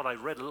what I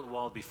read a little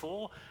while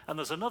before, and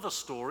there's another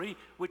story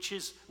which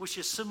is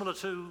similar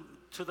to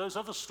those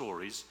other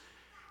stories.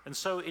 And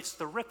so it's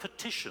the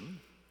repetition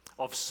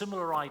of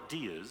similar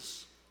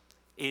ideas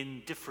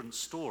in different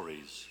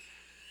stories.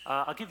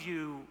 I'll give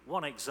you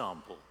one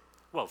example.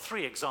 Well,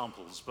 three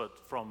examples, but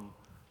from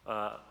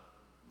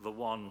the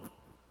one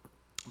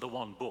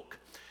book.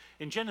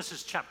 In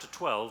Genesis chapter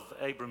 12,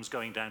 Abram's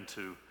going down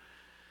to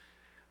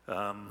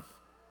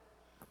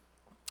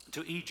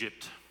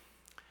Egypt.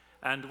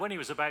 And when he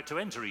was about to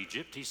enter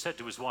Egypt, he said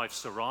to his wife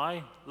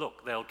Sarai,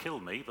 look, they'll kill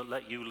me, but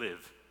let you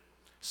live.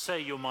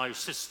 Say you're my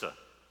sister.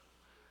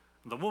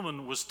 And the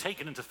woman was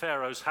taken into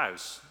Pharaoh's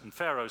house, and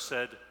Pharaoh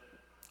said,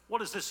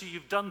 what is this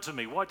you've done to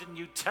me? Why didn't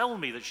you tell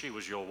me that she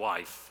was your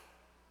wife?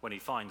 When he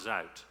finds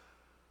out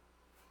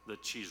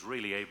that she's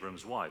really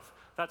Abram's wife.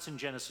 That's in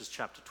Genesis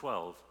chapter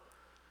 12.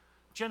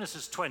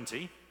 Genesis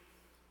 20,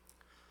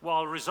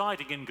 while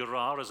residing in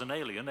Gerar as an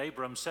alien,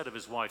 Abram said of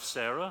his wife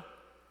Sarah,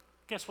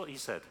 guess what he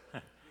said?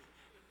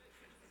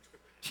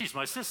 She's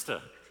my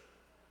sister.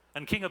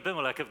 And King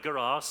Abimelech of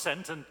Gerar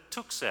sent and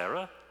took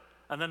Sarah,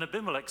 and then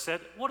Abimelech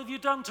said, what have you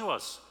done to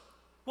us?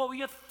 What were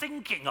you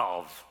thinking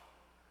of?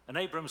 And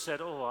Abram said,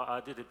 oh,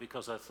 I did it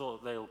because I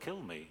thought they'll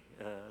kill me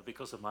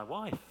because of my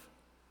wife.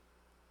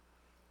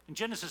 In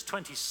Genesis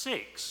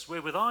 26,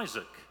 we're with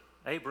Isaac,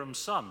 Abram's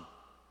son.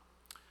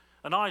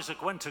 And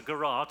Isaac went to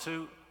Gerar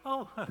to,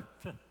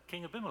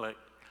 King Abimelech.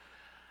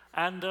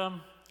 And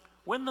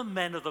when the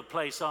men of the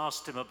place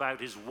asked him about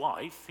his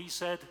wife, he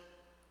said,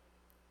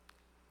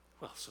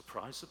 well,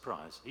 surprise,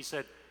 surprise. He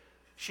said,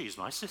 she's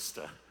my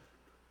sister.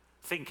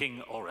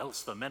 Thinking, or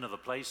else the men of the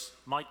place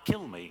might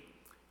kill me.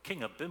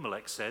 King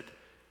Abimelech said,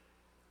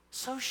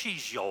 so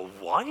she's your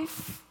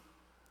wife?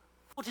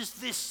 What is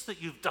this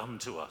that you've done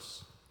to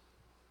us?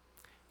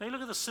 Now you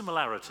look at the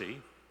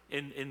similarity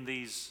in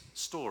these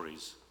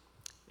stories.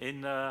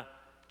 In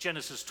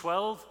Genesis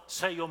 12,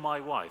 say you're my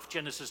wife.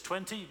 Genesis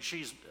 20,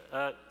 say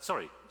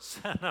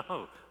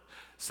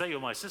you're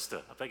my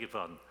sister. I beg your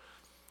pardon.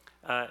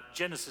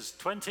 Genesis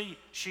 20,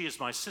 she is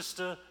my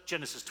sister.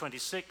 Genesis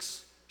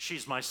 26,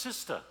 she's my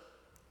sister.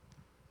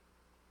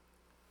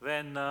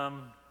 Then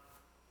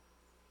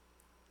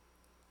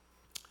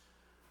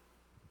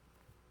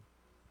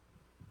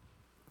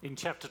in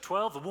chapter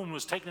 12, the woman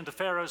was taken into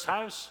Pharaoh's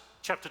house.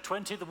 Chapter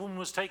 20, the woman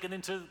was taken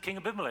into King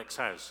Abimelech's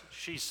house.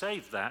 She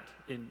saved that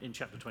in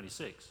chapter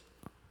 26.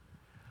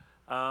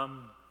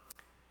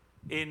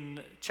 In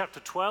chapter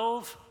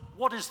 12,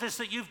 what is this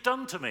that you've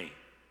done to me?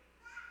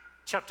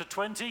 Chapter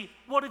 20,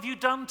 what have you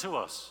done to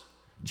us?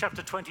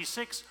 Chapter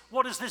 26,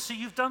 what is this that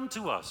you've done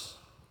to us?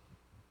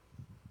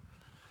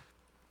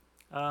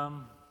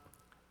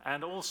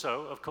 And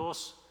also, of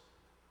course,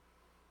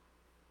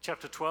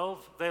 chapter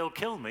 12, they'll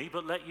kill me,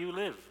 but let you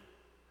live.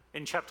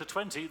 In chapter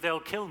 20,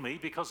 they'll kill me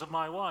because of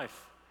my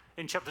wife.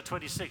 In chapter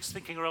 26,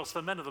 thinking or else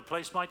the men of the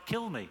place might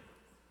kill me.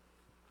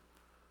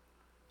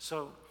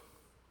 So,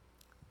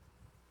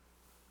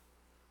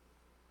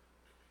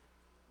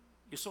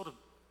 you're sort of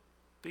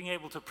being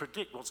able to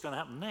predict what's going to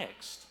happen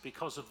next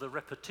because of the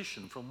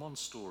repetition from one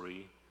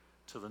story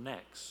to the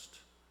next.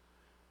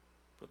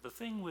 But the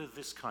thing with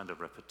this kind of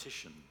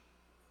repetition,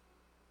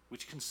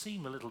 which can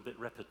seem a little bit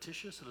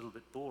repetitious, a little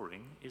bit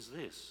boring, is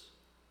this.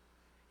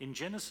 In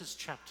Genesis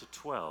chapter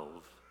 12,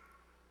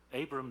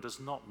 Abram does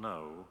not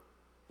know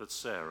that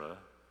Sarah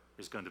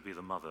is going to be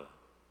the mother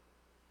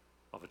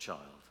of a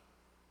child.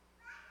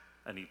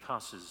 And he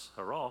passes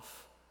her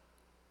off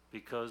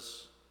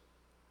because,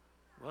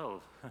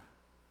 well,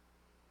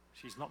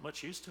 she's not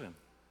much use to him.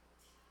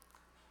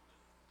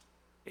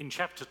 In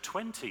chapter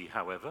 20,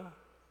 however,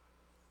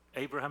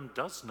 Abraham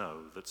does know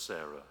that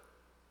Sarah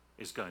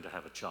is going to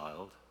have a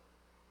child,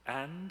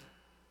 and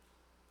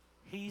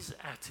he's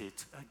at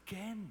it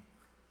again.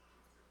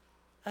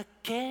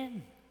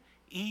 Again,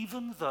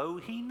 even though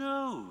he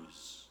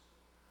knows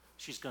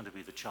she's going to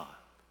be the child.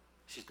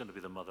 She's going to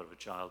be the mother of a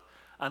child.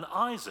 And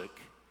Isaac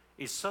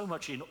is so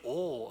much in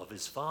awe of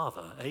his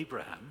father,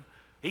 Abraham,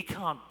 he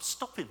can't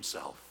stop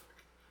himself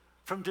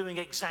from doing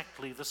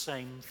exactly the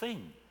same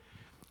thing.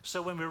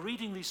 So when we're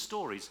reading these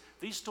stories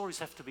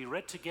have to be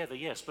read together,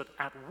 yes, but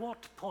at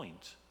what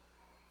point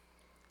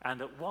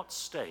and at what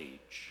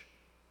stage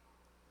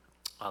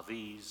are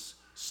these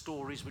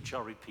stories which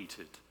are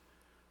repeated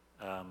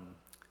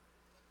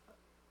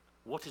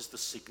what is the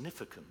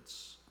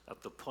significance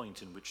at the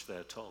point in which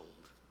they're told?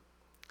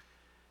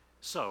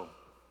 So,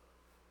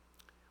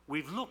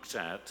 we've looked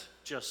at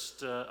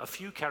just a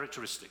few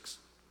characteristics.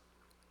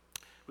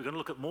 We're going to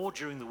look at more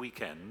during the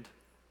weekend,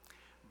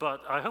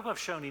 but I hope I've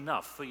shown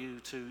enough for you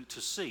to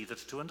see that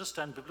to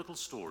understand biblical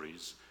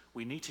stories,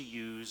 we need to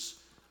use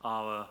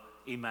our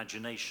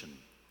imagination,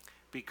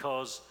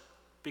 because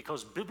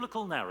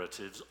biblical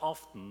narratives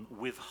often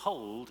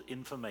withhold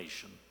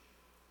information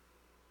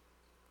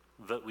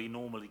that we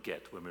normally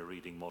get when we're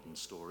reading modern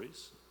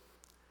stories.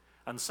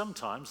 And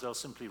sometimes they'll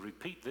simply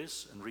repeat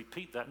this and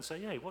repeat that and say,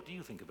 hey, what do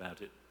you think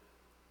about it?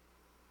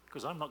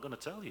 Because I'm not going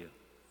to tell you.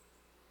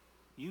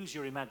 Use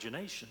your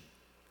imagination.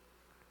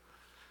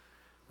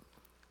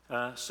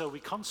 So we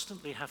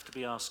constantly have to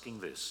be asking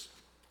this.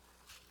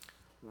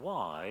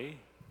 Why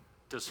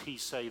does he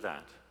say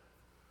that?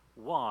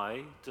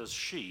 Why does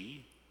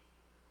she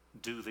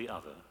do the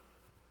other?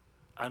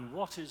 And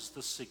what is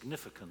the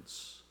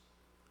significance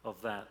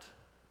of that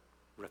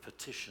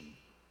repetition?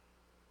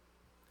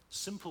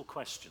 Simple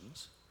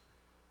questions,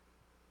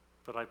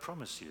 but I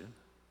promise you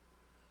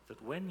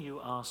that when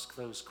you ask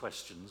those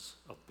questions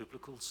of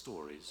biblical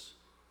stories,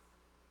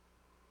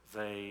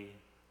 they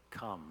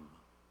come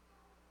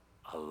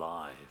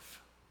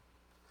alive.